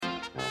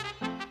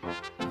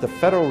The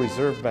Federal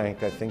Reserve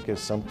Bank, I think, is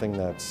something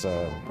that's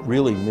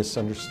really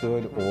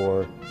misunderstood,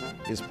 or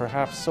is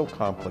perhaps so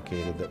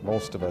complicated that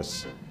most of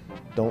us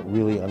don't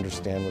really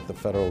understand what the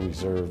Federal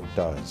Reserve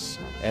does.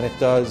 And it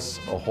does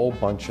a whole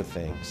bunch of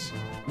things.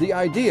 The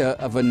idea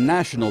of a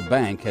national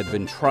bank had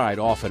been tried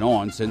off and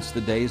on since the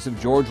days of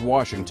George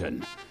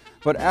Washington.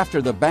 But after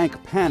the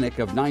bank panic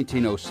of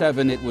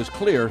 1907, it was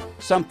clear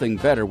something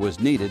better was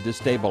needed to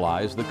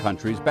stabilize the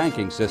country's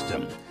banking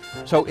system.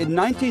 So in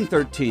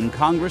 1913,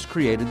 Congress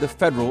created the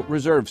Federal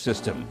Reserve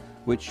System,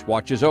 which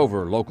watches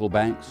over local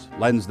banks,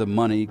 lends them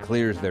money,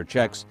 clears their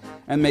checks,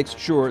 and makes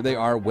sure they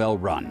are well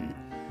run.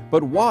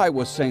 But why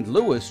was St.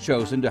 Louis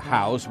chosen to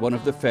house one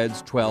of the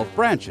Fed's 12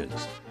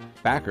 branches?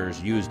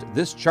 Backers used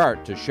this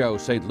chart to show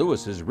St.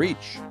 Louis's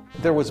reach.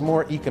 There was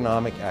more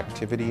economic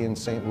activity in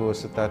St.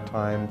 Louis at that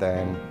time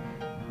than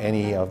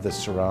any of the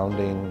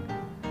surrounding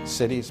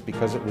cities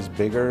because it was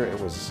bigger. It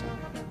was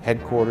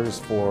headquarters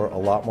for a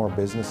lot more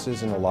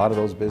businesses, and a lot of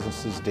those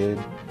businesses did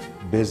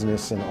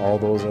business in all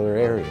those other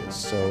areas.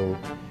 So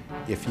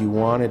if you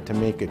wanted to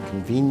make it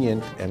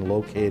convenient and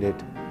locate it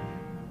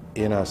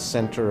in a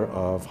center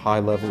of high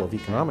level of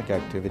economic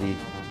activity,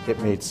 it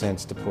made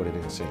sense to put it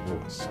in St.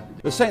 Louis.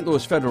 The St.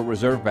 Louis Federal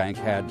Reserve Bank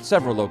had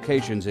several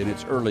locations in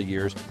its early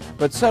years,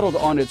 but settled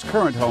on its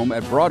current home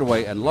at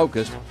Broadway and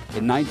Locust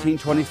in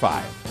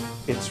 1925.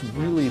 It's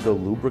really the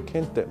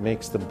lubricant that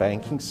makes the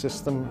banking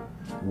system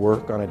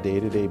work on a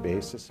day-to-day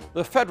basis.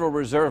 The Federal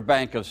Reserve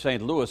Bank of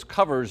St. Louis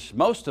covers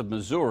most of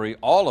Missouri,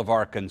 all of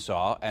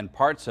Arkansas, and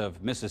parts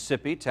of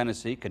Mississippi,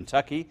 Tennessee,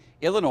 Kentucky,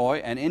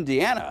 Illinois, and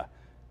Indiana,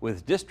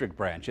 with district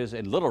branches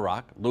in Little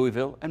Rock,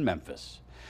 Louisville, and Memphis.